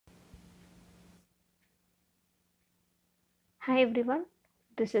Hi everyone,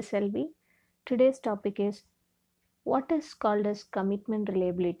 this is Selvi. Today's topic is what is called as commitment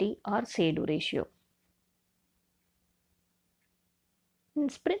reliability or say-do ratio. In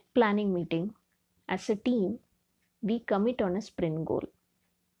sprint planning meeting, as a team, we commit on a sprint goal.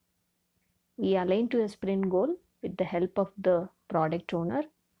 We align to a sprint goal with the help of the product owner,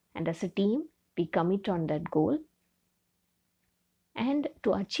 and as a team, we commit on that goal. And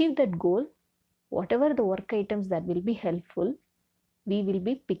to achieve that goal, whatever the work items that will be helpful, we will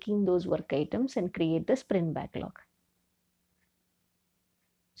be picking those work items and create the sprint backlog.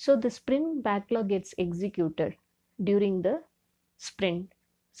 So the sprint backlog gets executed during the sprint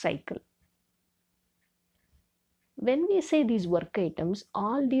cycle. When we say these work items,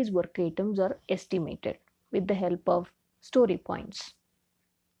 all these work items are estimated with the help of story points.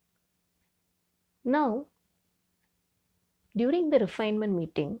 Now, during the refinement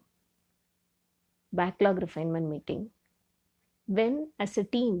meeting, backlog refinement meeting, when as a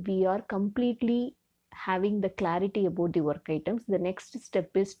team we are completely having the clarity about the work items, the next step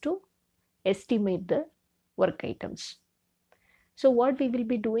is to estimate the work items. So what we will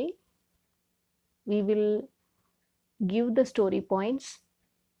be doing, we will give the story points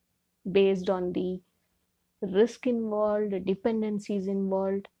based on the risk involved, dependencies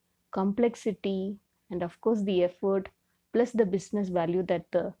involved, complexity, and of course the effort plus the business value that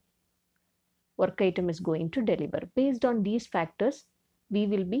the work item is going to deliver. Based on these factors, we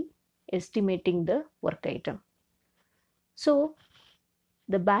will be estimating the work item. So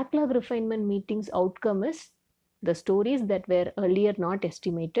the backlog refinement meeting's outcome is the stories that were earlier not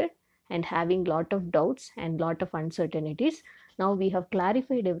estimated and having lot of doubts and lot of uncertainties. Now we have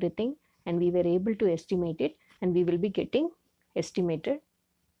clarified everything and we were able to estimate it, and we will be getting estimated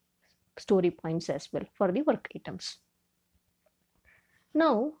story points as well for the work items.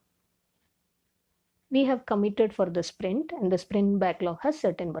 Now we have committed for the sprint, and the sprint backlog has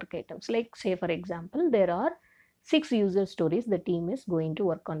certain work items. Like say for example, there are 6 user stories the team is going to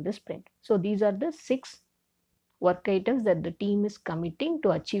work on the sprint. So these are the 6 work items that the team is committing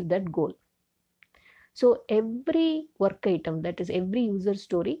to achieve that goal. So every work item, that is every user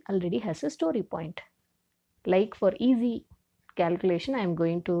story, already has a story point. Like for easy calculation, I am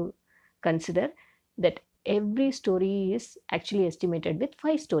going to consider that every story is actually estimated with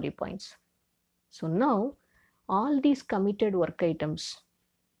 5 story points. So now all these committed work items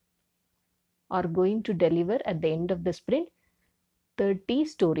are going to deliver at the end of the sprint 30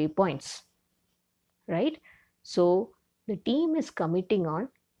 story points, right? So the team is committing on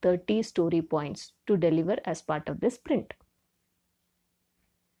 30 story points to deliver as part of the sprint.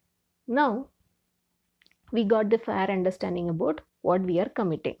 Now we got the fair understanding about what we are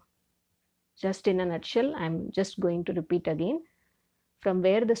committing. Just in a nutshell, I'm just going to repeat again. From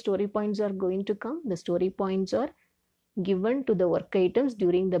where the story points are going to come, the story points are given to the work items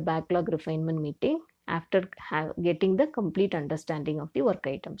during the backlog refinement meeting after getting the complete understanding of the work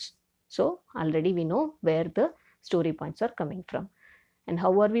items. So already we know where the story points are coming from. And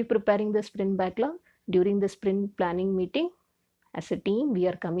how are we preparing the sprint backlog? During the sprint planning meeting, as a team, we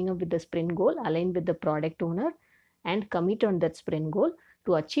are coming up with the sprint goal aligned with the product owner and commit on that sprint goal.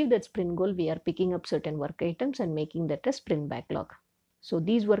 To achieve that sprint goal, we are picking up certain work items and making that a sprint backlog. So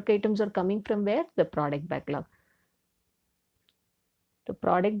these work items are coming from where? The product backlog. The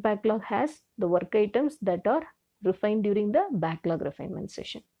product backlog has the work items that are refined during the backlog refinement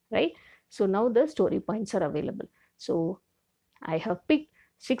session, right? So now the story points are available. So I have picked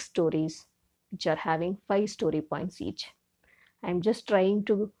 6 stories which are having 5 story points each. I'm just trying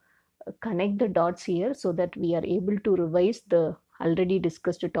to connect the dots here so that we are able to revise the already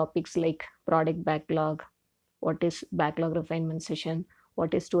discussed topics like product backlog, what is backlog refinement session,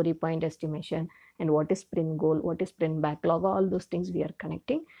 what is story point estimation, and what is sprint goal, what is sprint backlog. All those things we are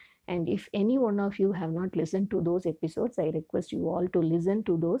connecting. And if any one of you have not listened to those episodes, I request you all to listen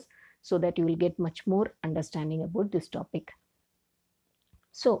to those so that you will get much more understanding about this topic.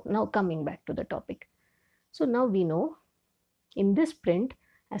 So now coming back to the topic. So now we know in this sprint,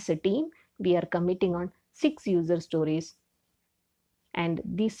 as a team, we are committing on 6 user stories, and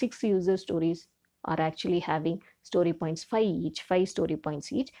these 6 user stories are actually having story points 5 each, 5 story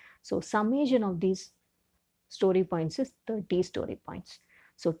points each. So summation of these story points is 30 story points.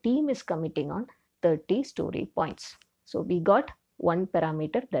 So team is committing on 30 story points. So we got one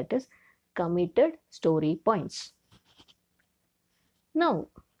parameter, that is committed story points. Now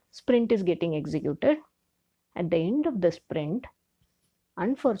sprint is getting executed. At the end of the sprint,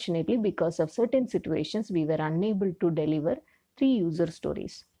 unfortunately, because of certain situations, we were unable to deliver 3 user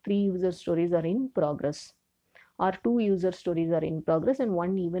stories. 3 user stories are in progress, or 2 user stories are in progress, and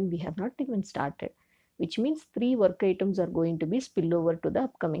one even we have not even started. which means 3 work items are going to be spill over to the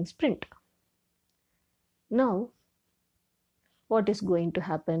upcoming sprint. Now, what is going to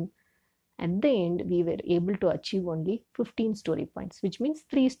happen? At the end, we were able to achieve only 15 story points, which means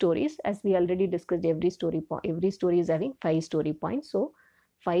 3 stories. As we already discussed, every story is having 5 story points. So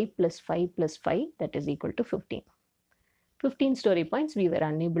 5 plus 5 plus 5, that is equal to 15. 15 story points we were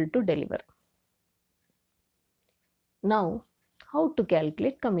unable to deliver. Now, how to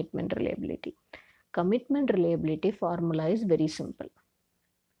calculate commitment reliability? Commitment reliability formula is very simple.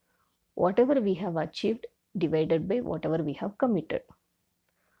 Whatever we have achieved divided by whatever we have committed.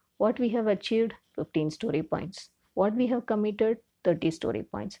 What we have achieved? 15 story points. What we have committed? 30 story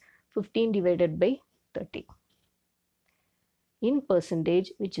points. 15 divided by 30 in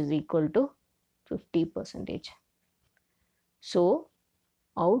percentage, which is equal to 50%. So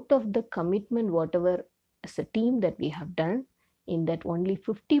out of the commitment whatever as a team that we have done, in that only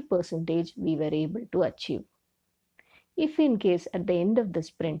 50% we were able to achieve. If in case at the end of the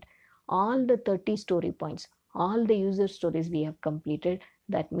sprint all the 30 story points, all the user stories we have completed,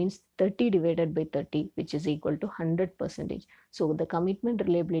 that means 30 divided by 30, which is equal to 100%. So the commitment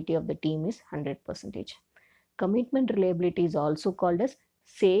reliability of the team is 100%. Commitment reliability is also called as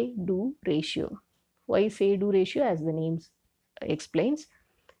say-do ratio. Why say-do ratio? As the name explains,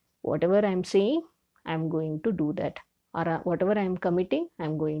 whatever I'm saying, I'm going to do that, or whatever I'm committing,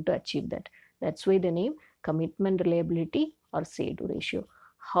 I'm going to achieve that. That's why the name commitment reliability or say-do ratio.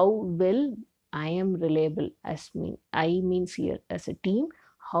 How well I am reliable, I means here as a team,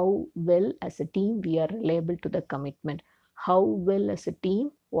 how well as a team we are reliable to the commitment, how well as a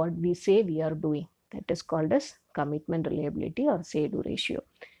team what we say we are doing, that is called as commitment reliability or say-do ratio.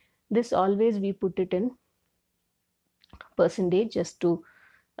 This always we put it in percentage just to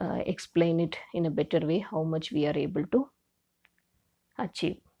explain it in a better way, how much we are able to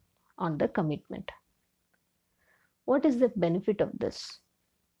achieve on the commitment. What is the benefit of this?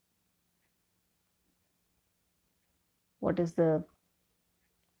 What is the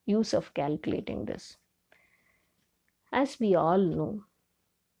use of calculating this? As we all know,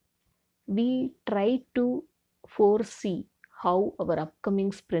 we try to foresee how our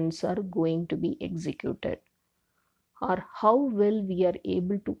upcoming sprints are going to be executed, or how well we are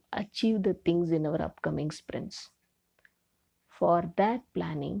able to achieve the things in our upcoming sprints. For that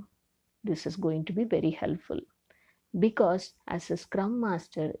planning, this is going to be very helpful, because as a scrum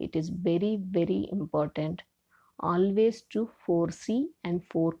master it is very, very important always to foresee and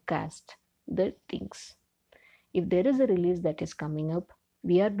forecast the things. If there is a release that is coming up,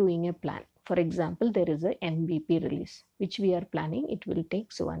 we are doing a plan. For example, there is a MVP release which we are planning, it will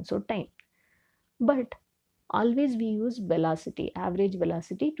take so and so time, but always we use velocity, average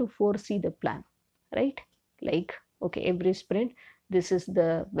velocity, to foresee the plan, right? Like, okay, every sprint this is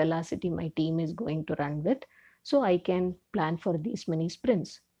the velocity my team is going to run with, so I can plan for these many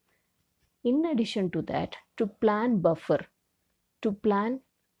sprints. In addition to that, to plan buffer, to plan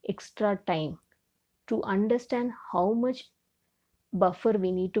extra time, to understand how much buffer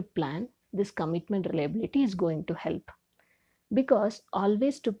we need to plan, this commitment reliability is going to help. Because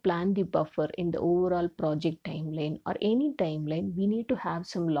always to plan the buffer in the overall project timeline or any timeline, we need to have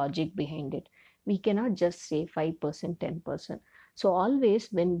some logic behind it. We cannot just say 5%, 10%. So always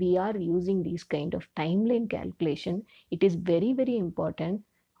when we are using these kind of timeline calculation, it is very, very important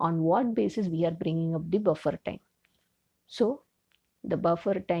on what basis we are bringing up the buffer time. So the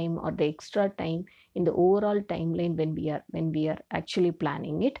buffer time or the extra time in the overall timeline, when we are actually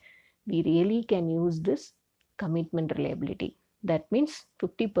planning it, we really can use this commitment reliability. That means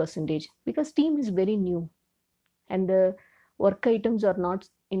 50%, because team is very new and the work items are not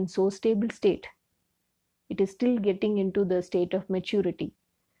in so stable state. It is still getting into the state of maturity.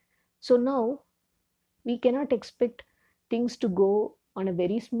 So now we cannot expect things to go on a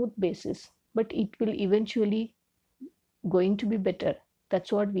very smooth basis, but it will eventually going to be better.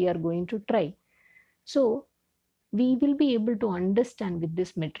 That's what we are going to try. So we will be able to understand with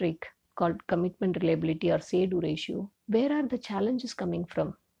this metric called commitment reliability or say-do ratio, where are the challenges coming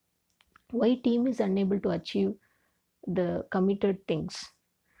from? Why team is unable to achieve the committed things?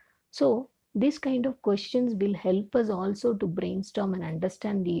 So these kind of questions will help us also to brainstorm and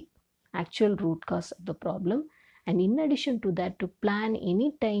understand the actual root cause of the problem. And in addition to that, to plan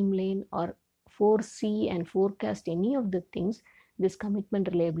any timeline or foresee and forecast any of the things, this commitment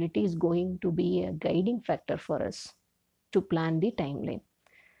reliability is going to be a guiding factor for us to plan the timeline.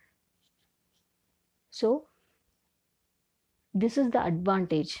 So this is the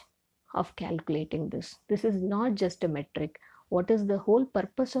advantage of calculating this. This is not just a metric. What is the whole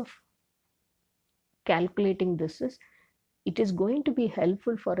purpose of calculating this is, it is going to be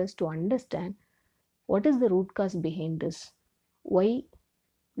helpful for us to understand What is the root cause behind this? Why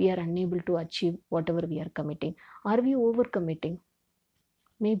we are unable to achieve whatever we are committing? Are we overcommitting?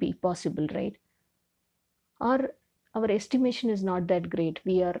 Maybe possible, right? Or our estimation is not that great.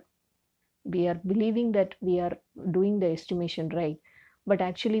 We are believing that we are doing the estimation right, but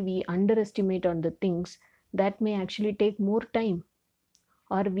actually we underestimate on the things that may actually take more time,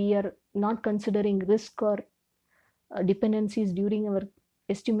 or we are not considering risk or dependencies during our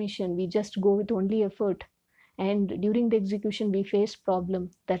estimation. We just go with only effort, and during the execution we face problem.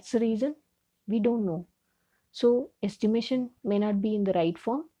 That's the reason we don't know. So estimation may not be in the right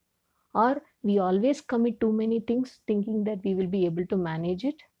form, or we always commit too many things thinking that we will be able to manage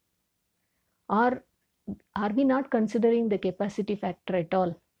it, or are we not considering the capacity factor at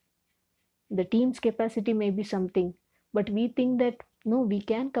all? The team's capacity may be something, but we think that no, we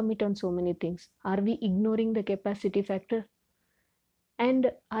can commit on so many things. Are we ignoring the capacity factor?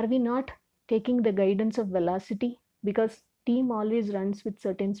 And are we not taking the guidance of velocity? Because team always runs with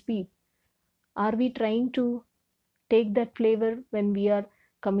certain speed. Are we trying to take that flavor when we are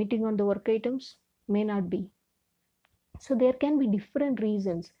committing on the work items? May not be. So there can be different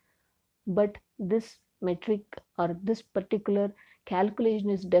reasons, but this metric or this particular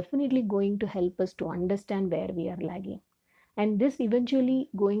calculation is definitely going to help us to understand where we are lagging, and this eventually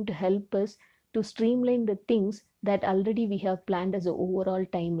going to help us to streamline the things that already we have planned as an overall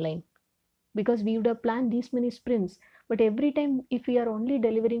timeline, because we would have planned these many sprints, but every time if we are only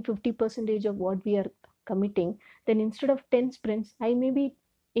delivering 50% of what we are committing, then instead of 10 sprints I may be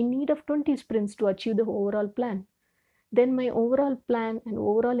in need of 20 sprints to achieve the overall plan. Then my overall plan and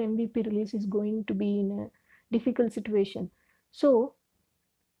overall MVP release is going to be in a difficult situation. So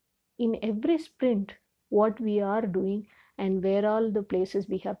in every sprint, what we are doing and where all the places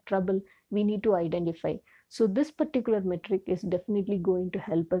we have trouble, we need to identify. So this particular metric is definitely going to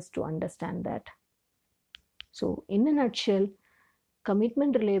help us to understand that. So in a nutshell,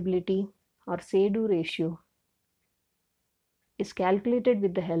 commitment reliability or say-do ratio is calculated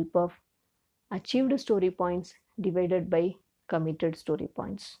with the help of achieved story points divided by committed story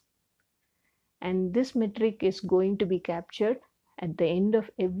points. And this metric is going to be captured at the end of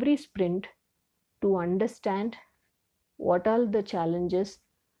every sprint to understand what are the challenges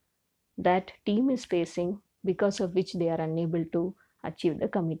that team is facing, because of which they are unable to achieve the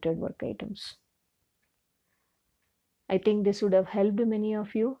committed work items. I think this would have helped many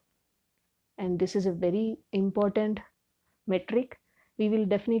of you, and this is a very important metric. We will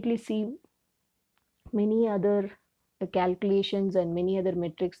definitely see many other calculations and many other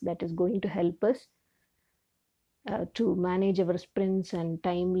metrics that is going to help us to manage our sprints and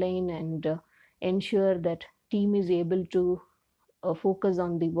timeline, and ensure that team is able to focus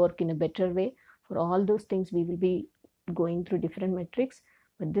on the work in a better way. For all those things we will be going through different metrics,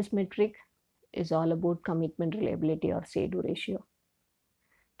 but this metric is all about commitment reliability or say-do ratio.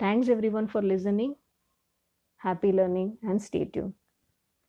 Thanks everyone for listening. Happy learning and stay tuned.